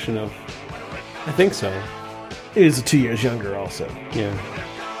recollection of. I think so. He was 2 years younger, also. Yeah.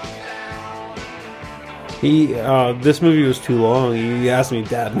 This movie was too long. He asked me,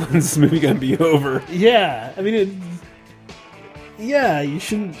 Dad, when's this movie gonna be over? Yeah, I mean, you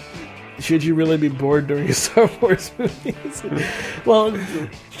shouldn't. Should you really be bored during a Star Wars movie? Well,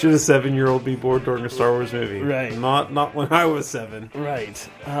 should a 7-year-old be bored during a Star Wars movie? Right. Not when I was 7. Right.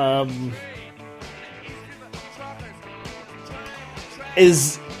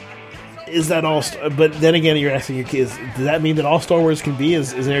 Is that all? But then again, you're asking your kids. Does that mean that all Star Wars can be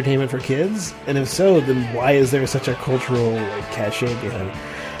is entertainment for kids? And if so, then why is there such a cultural cachet behind it?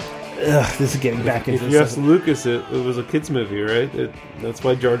 This is getting back into. If you asked Lucas, it was a kids movie, right? That's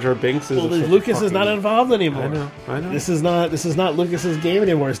why Jar Jar Binks is. Well, Lucas is not involved anymore. I know. This is not Lucas's game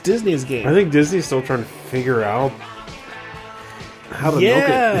anymore. It's Disney's game. I think Disney's still trying to figure out how to milk it.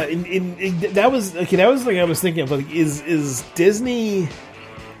 Yeah, that was the thing I was thinking of. Like, is Disney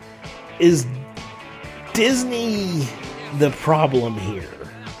the problem here?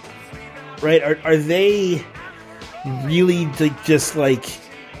 Right? Are they really just like?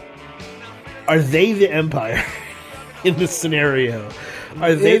 Are they the Empire in this scenario?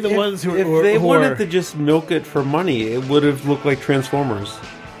 Are they the ones who? If they wanted to just milk it for money, it would have looked like Transformers.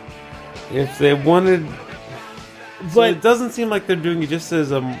 If they wanted, but so it doesn't seem like they're doing it just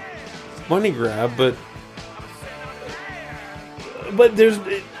as a money grab. But there's.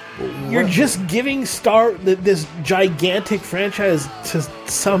 You're just giving this gigantic franchise to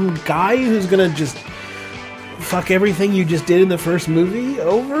some guy who's gonna just fuck everything you just did in the first movie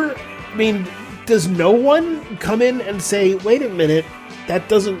over? I mean, does no one come in and say, wait a minute, that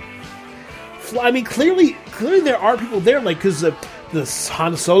doesn't fly? I mean, clearly there are people there, like, because the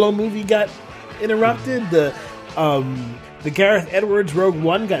Han Solo movie got interrupted, the Gareth Edwards Rogue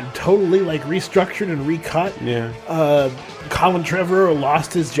One got totally, like, restructured and recut. Yeah. Colin Trevorrow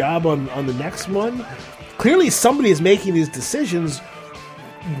lost his job on the next one. Clearly somebody is making these decisions.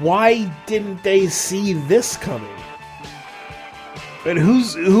 Why didn't they see this coming? And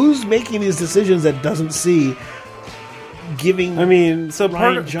who's making these decisions that doesn't see giving? I mean, so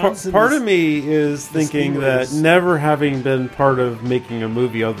part of me is thinking that never having been part of making a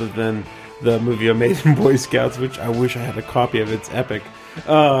movie other than the movie Amazing Boy Scouts, which I wish I had a copy of, it's epic.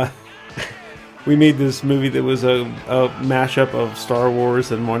 We made this movie that was a mashup of Star Wars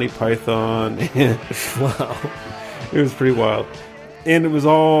and Monty Python. Wow. It was pretty wild. And it was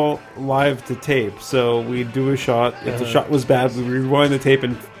all live to tape. So we'd do a shot. If the shot was bad, we'd rewind the tape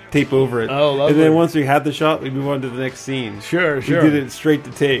and tape over it. Oh, lovely. And then once we had the shot, we'd move on to the next scene. Sure. We did it straight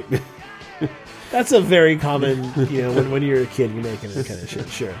to tape. That's a very common, when you're a kid, you're making that kind of shit.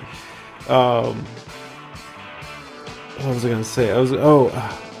 Sure. What was I going to say?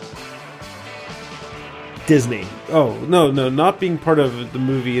 Disney. Oh, no, not being part of the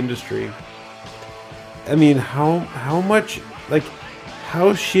movie industry. I mean, how much, like,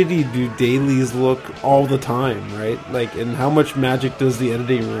 how shitty do dailies look all the time, right? Like, and how much magic does the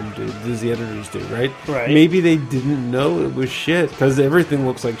editing room do? Does the editors do, right? Right. Maybe they didn't know it was shit because everything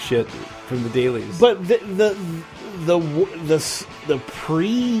looks like shit from the dailies. But the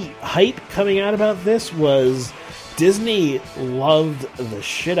pre-hype coming out about this was Disney loved the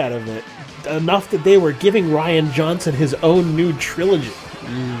shit out of it enough that they were giving Rian Johnson his own new trilogy.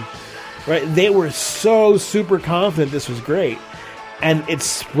 Right? They were so super confident this was great. And it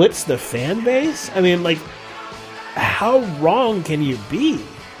splits the fan base? I mean, like, how wrong can you be?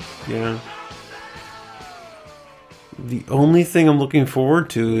 Yeah. The only thing I'm looking forward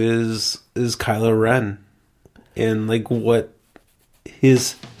to is Kylo Ren. And, like, what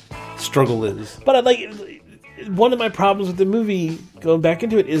his struggle is. But, one of my problems with the movie, going back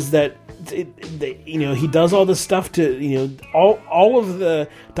into it, is that he does all this stuff to, all of the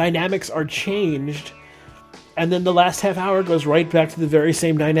dynamics are changed, and then the last half hour goes right back to the very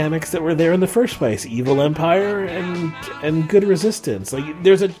same dynamics that were there in the first place: evil Empire and good Resistance. Like,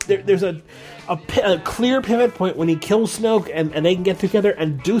 there's a clear pivot point when he kills Snoke, and they can get together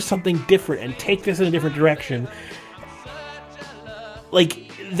and do something different and take this in a different direction. Like,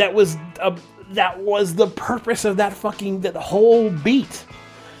 that was the purpose of that whole beat.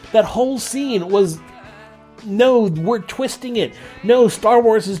 That whole scene was, no, we're twisting it. No, Star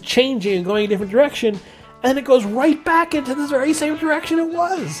Wars is changing and going a different direction. And it goes right back into the very same direction it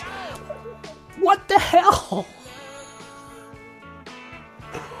was. What the hell?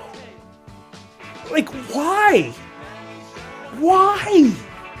 Like, why? Why?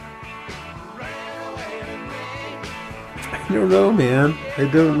 don't know, man. I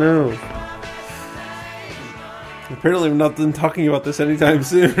don't know. Apparently, we're not done talking about this anytime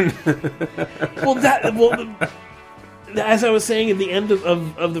soon. As I was saying at the end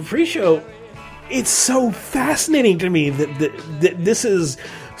of the pre-show, it's so fascinating to me that this is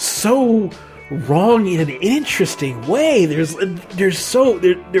so wrong in an interesting way. There's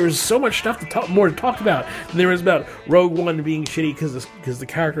so much stuff more to talk about than there was about Rogue One being shitty because the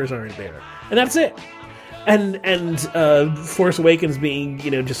characters aren't there, and that's it. And Force Awakens being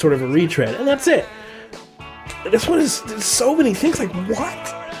just sort of a retread, and that's it. This one is so many things. Like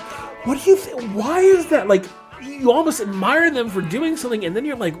what do you think? Why is that? Like, you almost admire them for doing something, and then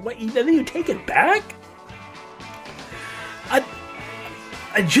you're like, what? And then you take it back.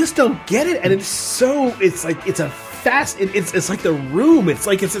 I just don't get it, and it's like The Room. It's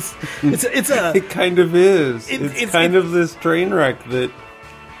like it's a. It kind of is. It's kind of this train wreck that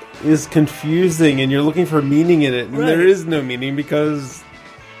is confusing, and you're looking for meaning in it, and there is no meaning because.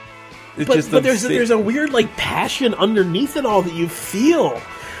 But there's a weird like passion underneath it all that you feel.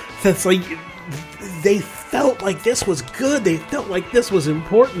 That's like they felt like this was good. They felt like this was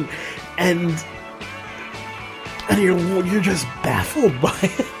important, and you're just baffled by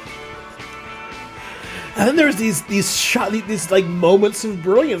it. And then there's these like moments of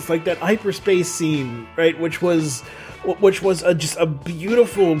brilliance, like that hyperspace scene, right? Which was just a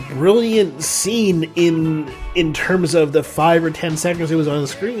beautiful, brilliant scene in terms of the 5 or 10 seconds it was on the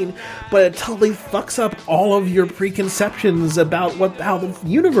screen, but it totally fucks up all of your preconceptions about how the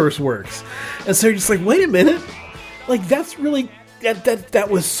universe works. And so you're just like, wait a minute, like that's really that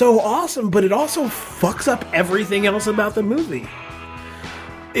was so awesome, but it also fucks up everything else about the movie.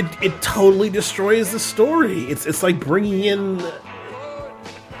 It totally destroys the story. It's like bringing in.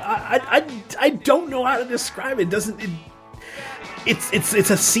 I don't know how to describe it. It's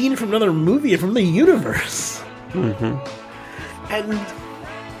a scene from another movie, from the universe. Mm-hmm. And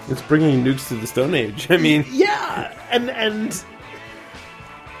it's bringing nukes to the Stone Age. I mean, yeah, and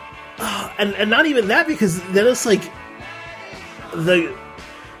not even that, because then it's like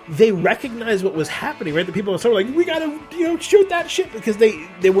they recognize what was happening, right? The people are like, we gotta shoot that shit, because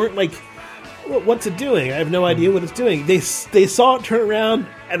they weren't like, what's it doing? I have no idea what it's doing. They saw it turn around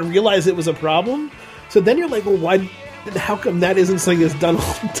and realize it was a problem. So then you're like, well, how come that isn't something that's done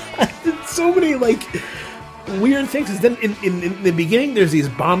all the time? There's so many like weird things. And then in the beginning, there's these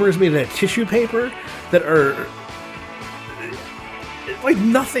bombers made out of tissue paper that are like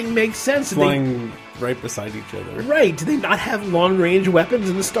nothing makes sense. Flying right beside each other. Right? Do they not have long range weapons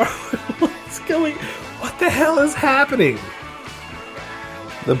in the Star Wars? What's going? What the hell is happening?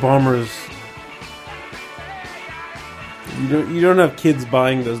 The bombers. You don't have kids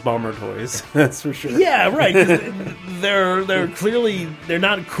buying those bomber toys. That's for sure. Yeah, right. 'Cause they're clearly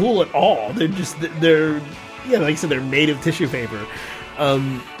not cool at all. They're like I said, they're made of tissue paper.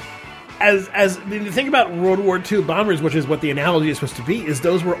 The thing about World War II bombers, which is what the analogy is supposed to be, is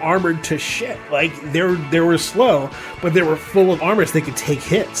those were armored to shit. Like they were slow, but they were full of armor, so they could take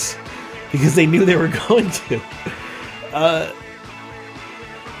hits because they knew they were going to.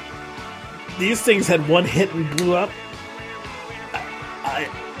 These things had one hit and blew up.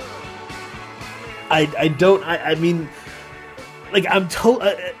 I mean, like, I'm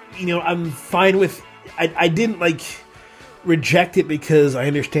I'm fine with. I didn't like reject it because I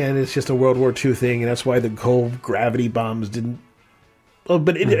understand it's just a World War II thing, and that's why the whole gravity bombs didn't. Oh,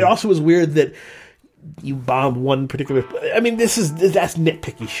 but it also was weird that you bombed one particular. I mean, that's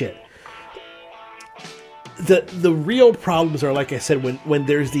nitpicky shit. The real problems are, like I said, when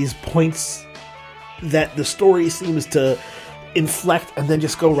there's these points that the story seems to inflect and then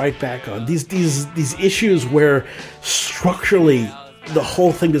just go right back on. These issues where structurally the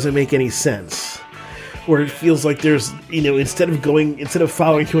whole thing doesn't make any sense. Where it feels like there's, instead of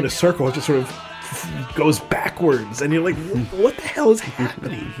following you in a circle, it just sort of goes backwards, and you're like, what the hell is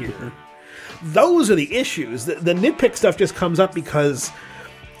happening here? Those are the issues. The nitpick stuff just comes up because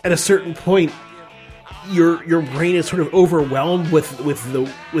at a certain point your brain is sort of overwhelmed with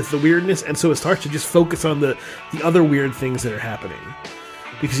the weirdness, and so it starts to just focus on the other weird things that are happening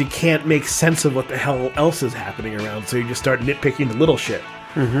because you can't make sense of what the hell else is happening around, so you just start nitpicking the little shit.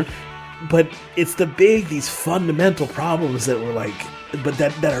 Mm-hmm. But it's these fundamental problems that were like, but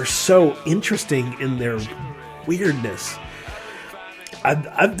that are so interesting in their weirdness. I'm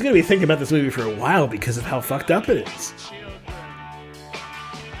going to be thinking about this movie for a while because of how fucked up it is.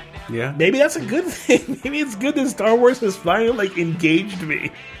 Yeah. Maybe that's a good thing. Maybe it's good that Star Wars has finally engaged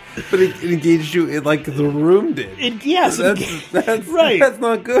me. But it engaged you like The Room did. Yes. That's right. That's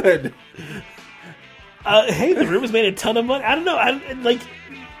not good. Hey, The Room has made a ton of money. I don't know.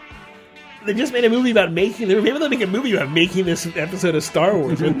 They just made a movie about making. Maybe they'll make a movie about making this episode of Star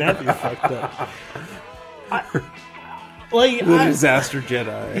Wars. Wouldn't that be fucked up? The Disaster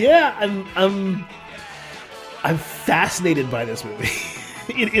Jedi. Yeah, I'm fascinated by this movie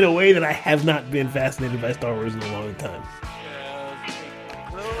in a way that I have not been fascinated by Star Wars in a long time.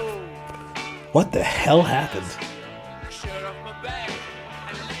 What the hell happened?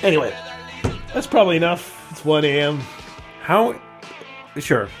 Anyway, that's probably enough. It's 1 a.m.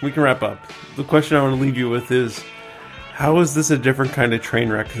 Sure, we can wrap up. The question I want to leave you with is, how is this a different kind of train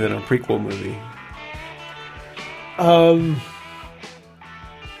wreck than a prequel movie?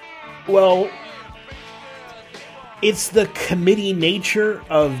 Well, it's the committee nature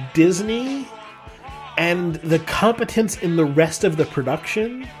of Disney and the competence in the rest of the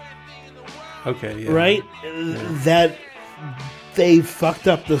production. Okay, yeah. Right? Yeah. That they fucked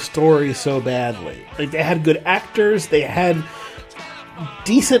up the story so badly. Like, they had good actors, they had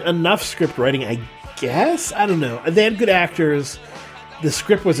decent enough script writing, I guess? I don't know. They had good actors. The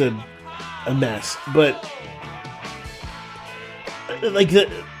script was a mess, but like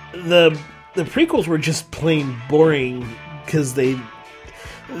the prequels were just plain boring because they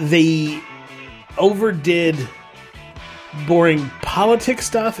overdid boring politics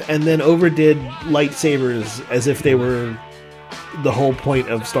stuff and then overdid lightsabers as if they were the whole point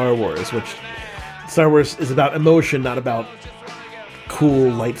of Star Wars, which Star Wars is about emotion, not about cool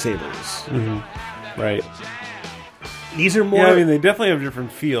lightsabers. Mm-hmm. Right. These are more... Yeah, I mean, they definitely have a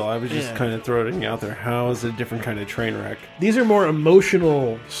different feel. I was just kind of throwing it out there. How is it a different kind of train wreck? These are more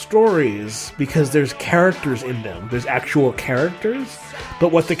emotional stories because there's characters in them. There's actual characters,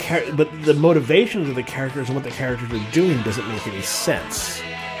 but but the motivations of the characters and what the characters are doing doesn't make any sense.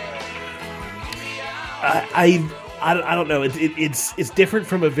 I don't know. It's different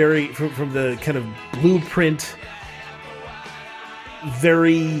from from the kind of blueprint,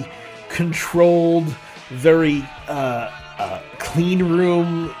 very controlled, very clean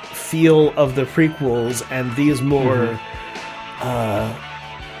room feel of the prequels, and these more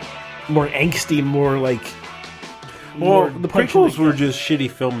more angsty, more like. Well, the prequels were just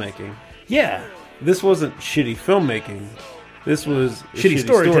shitty filmmaking. Yeah, this wasn't shitty filmmaking. This was shitty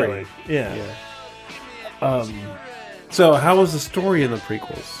storytelling. Yeah. So, how was the story in the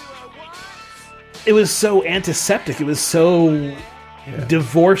prequels? It was so antiseptic. It was so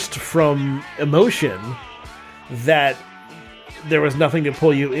divorced from emotion that there was nothing to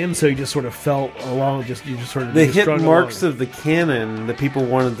pull you in. So you just sort of felt along. They hit marks of the canon that people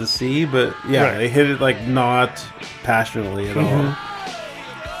wanted to see, but they hit it like not passionately at all.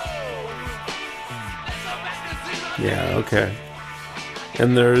 Yeah. Okay.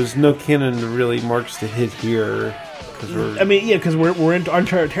 And there's no canon really marks to hit here. Because we're in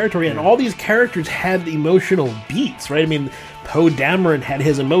uncharted territory, and all these characters had emotional beats, right? I mean, Poe Dameron had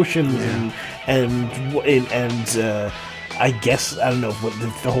his emotions, and I guess I don't know what the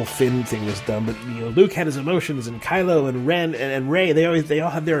whole Finn thing was done, but Luke had his emotions, and Kylo and Ren and Rey, they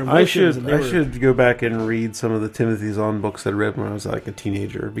all had their emotions. I should go back and read some of the Timothy Zahn books that I read when I was like a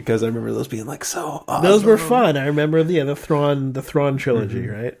teenager, because I remember those being like so awesome. Those were fun. I remember the Thrawn trilogy,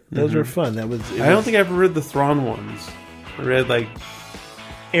 right? Those were fun. I don't think I ever read the Thrawn ones. I read like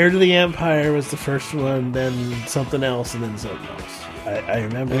Heir to the Empire was the first one, then something else, and then something else. I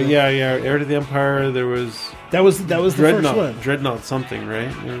remember. Heir to the Empire. There was that was the first one. Dreadnought something, right?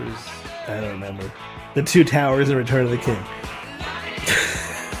 I don't remember. The Two Towers and Return of the King.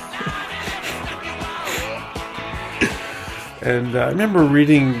 And I remember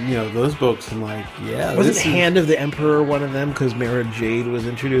reading, those books and like, wasn't Hand of the Emperor one of them because Mara Jade was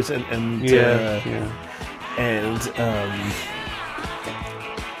introduced and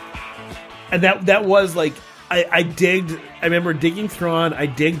that was like. I remember digging Thrawn. I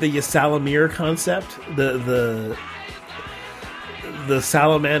digged the Ysalamir concept, the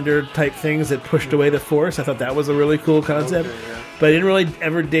salamander type things that pushed away the Force. I thought that was a really cool concept. Okay, yeah. But I didn't really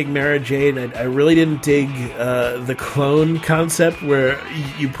ever dig Mara Jade. I really didn't dig the clone concept where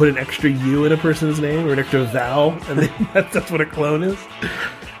you put an extra U in a person's name or an extra vowel, and then that's what a clone is.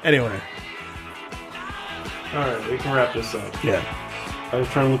 Anyway. All right, we can wrap this up. Yeah. I was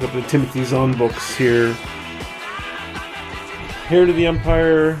trying to look up the Timothy Zahn books here. Heir to the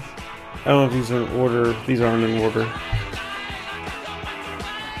Empire. I don't know if these are in order. These aren't in order.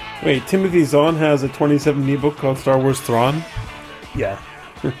 Wait, Timothy Zahn has a 2017 book called Star Wars Thrawn? Yeah.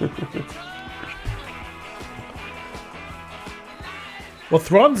 Well,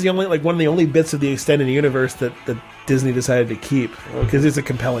 Thrawn's one of the only bits of the extended universe that Disney decided to keep because it's a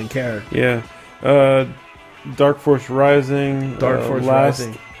compelling character. Yeah. Dark Force Rising.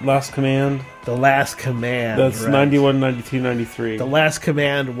 Last Command. The Last Command. That's right. 91, 92, 93. The Last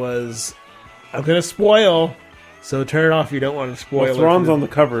Command was I'm going to spoil, so turn it off if you don't want to spoil. Well, Thrawn's on the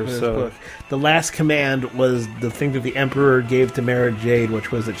cover, this so... book. The last command was the thing that the Emperor gave to Mara Jade,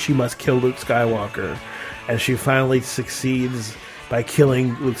 which was that she must kill Luke Skywalker. And she finally succeeds by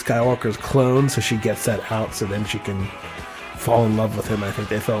killing Luke Skywalker's clone, so she gets that out, so then she can fall in love with him. I think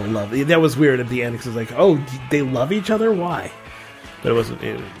they fell in love. That was weird at the end, because it was like, oh, they love each other? Why? But it wasn't...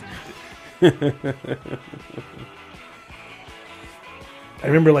 I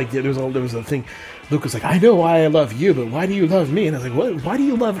remember, like, there was a thing. Luke was like, I know why I love you, but why do you love me? And I was like, what? Why do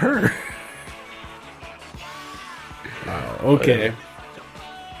you love her? Okay.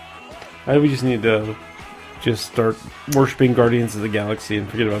 We just need to just start worshiping Guardians of the Galaxy and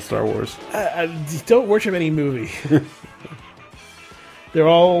forget about Star Wars. Don't worship any movie. They're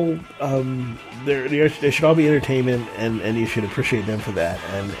all they should all be entertainment, and you should appreciate them for that.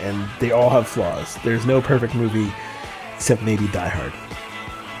 And they all have flaws. There's no perfect movie except maybe Die Hard.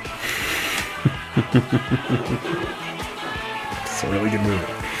 It's a really good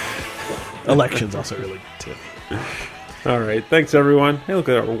movie. Election's also really good too. All right, thanks everyone. Hey, look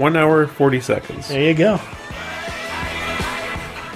at that, 1 hour 40 seconds. There you go.